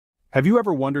Have you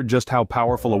ever wondered just how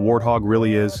powerful a warthog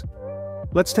really is?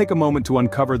 Let's take a moment to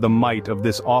uncover the might of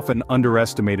this often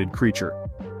underestimated creature.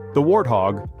 The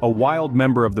warthog, a wild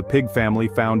member of the pig family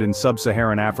found in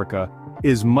sub-Saharan Africa,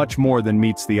 is much more than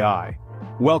meets the eye.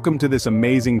 Welcome to this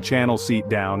amazing channel. Sit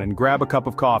down and grab a cup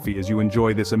of coffee as you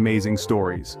enjoy this amazing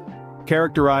stories.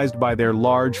 Characterized by their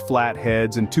large flat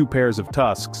heads and two pairs of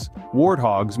tusks,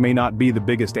 warthogs may not be the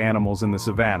biggest animals in the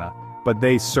savannah, but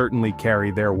they certainly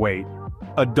carry their weight.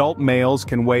 Adult males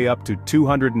can weigh up to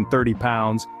 230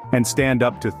 pounds and stand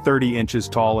up to 30 inches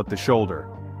tall at the shoulder.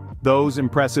 Those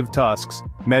impressive tusks,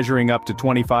 measuring up to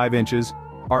 25 inches,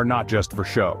 are not just for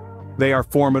show. They are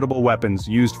formidable weapons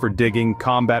used for digging,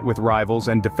 combat with rivals,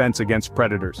 and defense against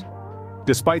predators.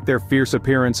 Despite their fierce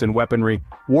appearance and weaponry,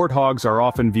 warthogs are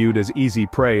often viewed as easy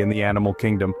prey in the animal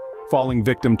kingdom, falling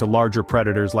victim to larger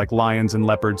predators like lions and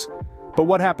leopards. But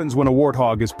what happens when a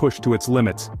warthog is pushed to its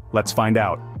limits? Let's find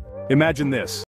out. Imagine this.